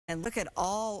And look at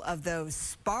all of those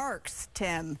sparks,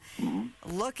 Tim.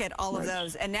 Look at all of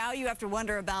those. And now you have to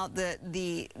wonder about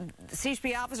the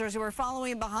CHP officers who are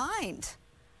following behind.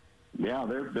 Yeah,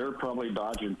 they're probably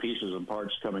dodging pieces and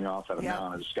parts coming off at them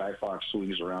now. As Skyfox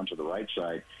swings around to the right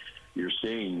side, you're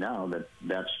seeing now that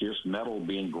that's just metal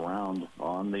being ground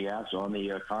on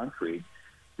the concrete,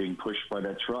 being pushed by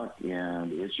that truck,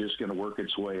 and it's just going to work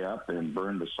its way up and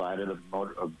burn the side of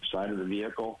the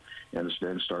vehicle, and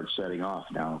then start setting off.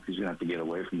 Now he's going to have to get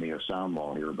away from the sound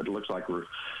wall here, but it looks like we're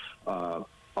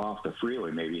off the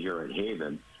freeway, maybe here at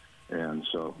Haven, and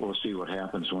so we'll see what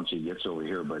happens once he gets over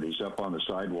here. But he's up on the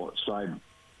side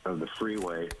of the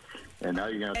freeway, and now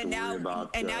you're going to have to worry about.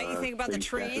 And now you think about the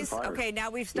trees. Okay, now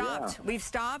we've stopped. Yeah. We've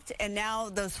stopped, and now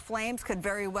those flames could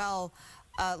very well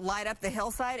light up the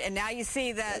hillside, and now you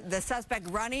see the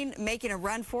suspect making a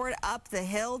run for it up the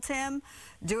hill, Tim,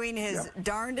 doing his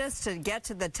darndest to get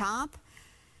to the top.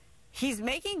 He's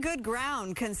making good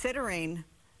ground considering,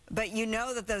 but you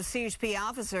know that those CHP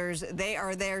officers, they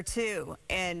are there too.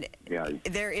 And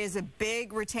there is a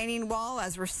big retaining wall,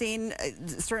 as we're seeing,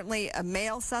 certainly a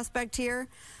male suspect here.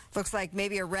 Looks like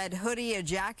maybe a red hoodie, a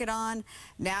jacket on.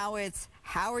 Now it's,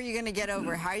 how are you going to get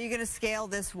over? How are you going to scale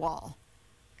this wall?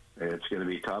 It's going to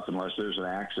be tough unless there's an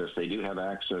access. They do have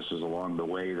accesses along the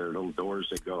way. There are little doors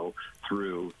that go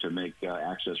through to make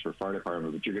access for fire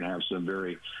department, but you're going to have some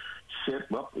very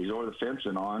well, he's over the fence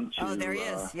and on to there he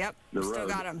is. Yep. The Still road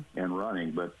got him. And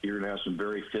running, but you're going to have some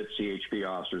very fit CHP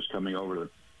officers coming over the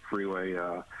freeway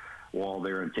wall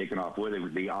there and taking off with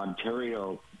it. The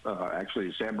Ontario, actually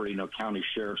the San Bernardino County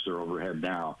Sheriffs are overhead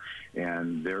now,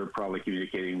 and they're probably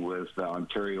communicating with the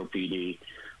Ontario PD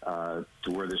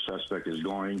to where the suspect is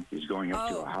going. He's going up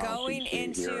to a house. Going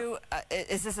into,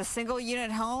 is this a single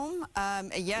unit home?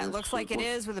 Yeah, it looks like it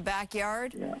is, with a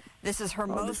backyard. Yeah. This is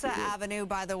Hermosa Avenue,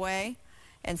 by the way.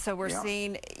 And so we're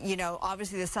seeing, you know,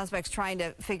 obviously the suspect's trying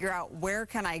to figure out, where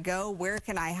can I go? Where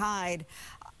can I hide?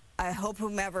 I hope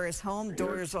whomever is home,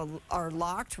 doors are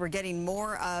locked. We're getting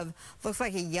more of, looks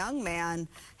like a young man,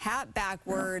 hat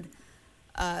backward,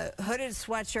 hooded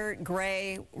sweatshirt,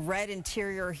 gray, red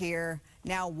interior here,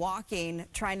 now walking,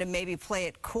 trying to maybe play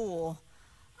it cool.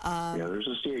 There's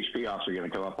a CHP officer going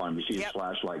to come up on him. You see his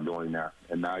flashlight going there,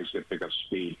 and now he's going to pick up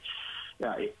speed.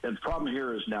 Yeah, the problem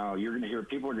here is now you're going to hear,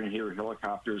 people are going to hear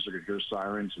helicopters, they're going to hear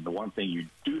sirens, and the one thing you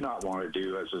do not want to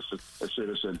do as a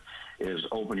citizen is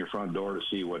open your front door to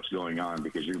see what's going on,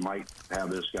 because you might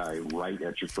have this guy right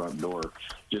at your front door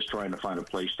just trying to find a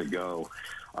place to go.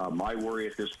 My worry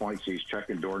at this point is he's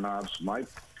checking doorknobs. My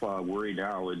worry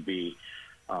now would be,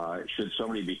 should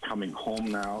somebody be coming home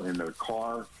now in their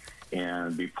car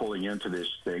and be pulling into this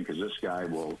thing, because this guy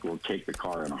will take the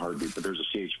car in a heartbeat. But there's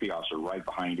a CHP officer right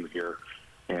behind him here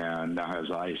and now has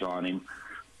eyes on him.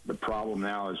 The problem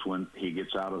now is when he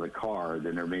gets out of the car,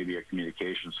 then there may be a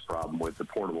communications problem with the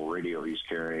portable radio he's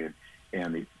carrying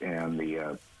and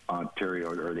the Ontario,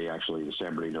 or the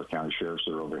San Bernardino County Sheriffs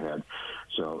are overhead.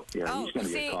 So, he's going to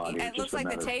get caught. It looks like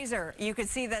the taser. You could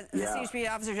see that the CHP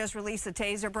officer just released a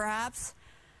taser, perhaps.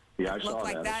 Yeah, I saw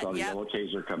that. I saw the yellow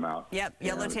taser come out. Yep,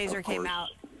 yellow taser came out.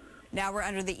 Now we're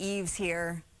under the eaves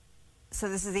here. So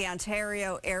this is the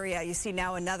Ontario area. You see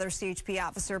now another CHP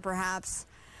officer, perhaps.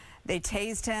 They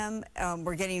tased him.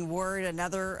 We're getting word,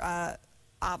 another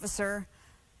officer.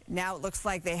 Now it looks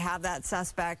like they have that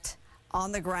suspect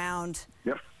on the ground.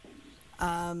 Yep.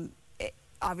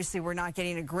 Obviously, we're not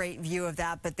getting a great view of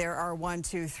that, but there are 1,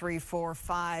 2, 3, 4,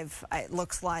 5, it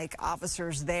looks like,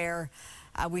 officers there.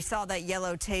 We saw that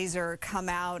yellow taser come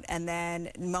out, and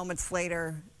then moments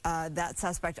later, that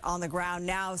suspect on the ground.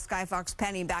 Now Skyfox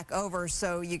penning back over,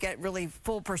 so you get really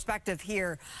full perspective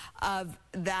here of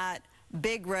that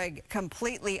big rig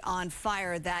completely on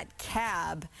fire, that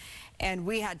cab. And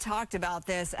we had talked about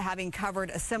this, having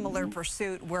covered a similar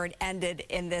pursuit where it ended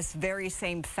in this very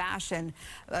same fashion.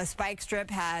 A spike strip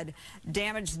had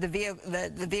damaged the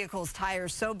vehicle's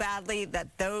tires so badly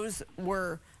that those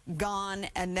were gone,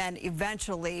 and then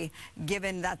eventually,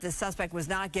 given that the suspect was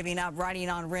not giving up, riding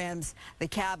on rims, the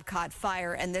cab caught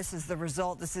fire, and this is the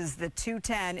result. This is the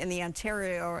 210 in the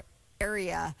Ontario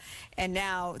area, and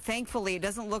now thankfully it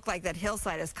doesn't look like that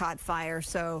hillside has caught fire,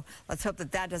 so let's hope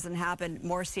that that doesn't happen.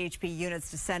 More CHP units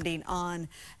descending on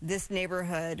this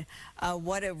neighborhood.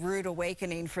 What a rude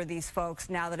awakening for these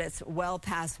folks now that it's well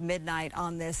past midnight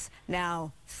on this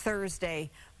now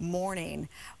Thursday morning.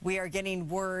 We are getting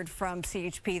word from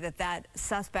CHP that that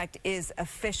suspect is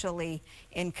officially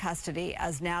in custody,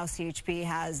 as now CHP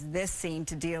has this scene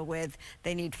to deal with.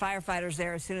 They need firefighters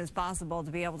there as soon as possible to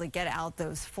be able to get out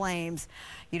those flames.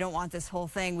 You don't want this whole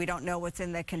thing. We don't know what's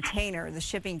in the container, the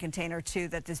shipping container too,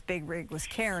 that this big rig was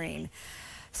carrying.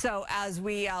 So as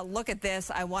we look at this,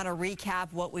 I want to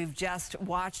recap what we've just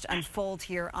watched unfold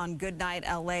here on Goodnight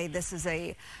LA. This is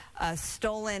a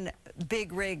stolen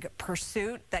big rig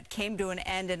pursuit that came to an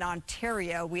end in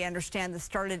Ontario. We understand this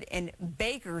started in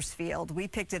Bakersfield. We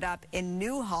picked it up in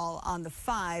Newhall on the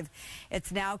 5.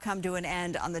 It's now come to an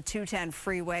end on the 210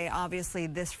 freeway. Obviously,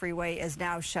 this freeway is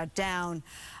now shut down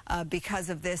because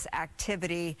of this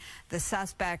activity. The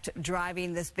suspect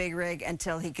driving this big rig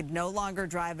until he could no longer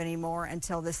drive anymore,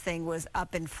 until this thing was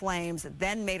up in flames,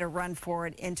 then made a run for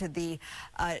it into the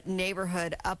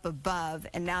neighborhood up above.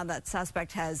 And now that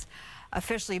suspect has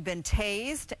officially been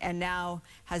tased and now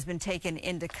has been taken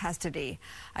into custody.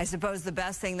 I suppose the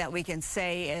best thing that we can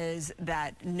say is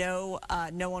that no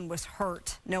one was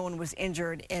hurt, no one was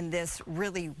injured in this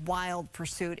really wild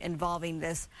pursuit involving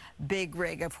this big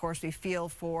rig. Of course, we feel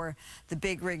for the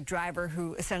big rig driver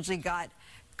who essentially got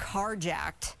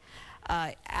carjacked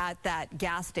at that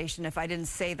gas station. If I didn't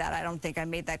say that, I don't think I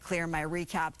made that clear in my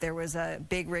recap. There was a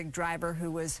big rig driver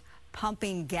who was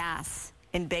pumping gas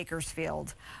in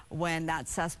Bakersfield when that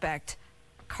suspect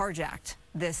carjacked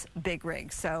this big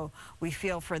rig. So we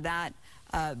feel for that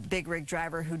big rig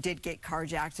driver who did get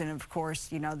carjacked, and of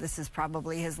course, you know, this is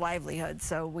probably his livelihood.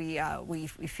 So we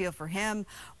feel for him.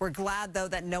 We're glad though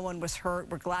that no one was hurt.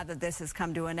 We're glad that this has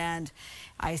come to an end.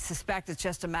 I suspect it's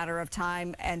just a matter of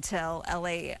time until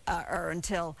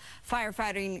until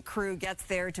firefighting crew gets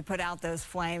there to put out those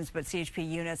flames, but CHP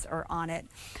units are on it.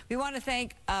 We want to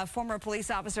thank former police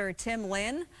officer Tim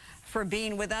Lynn for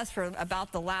being with us for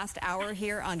about the last hour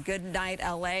here on Goodnight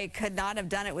LA. Could not have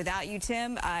done it without you,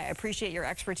 Tim. I appreciate your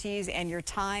expertise and your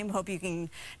time. Hope you can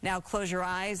now close your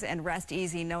eyes and rest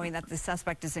easy knowing that the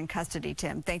suspect is in custody,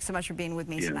 Tim. Thanks so much for being with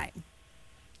me tonight.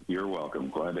 You're welcome.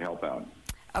 Glad to help out.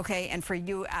 Okay, and for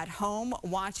you at home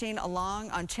watching along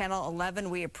on Channel 11,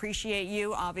 we appreciate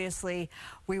you. Obviously,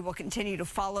 we will continue to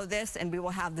follow this, and we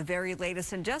will have the very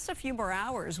latest in just a few more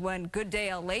hours when Good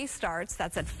Day LA starts.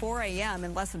 That's at 4 a.m.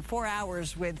 in less than 4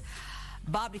 hours with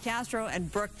Bob DeCastro and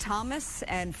Brooke Thomas.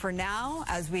 And for now,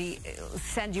 as we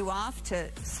send you off to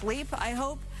sleep, I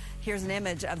hope, here's an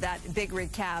image of that big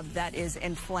rig cab that is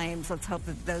in flames. Let's hope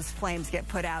that those flames get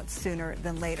put out sooner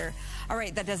than later. All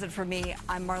right, that does it for me.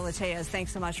 I'm Marla Tejas.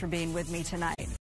 Thanks so much for being with me tonight.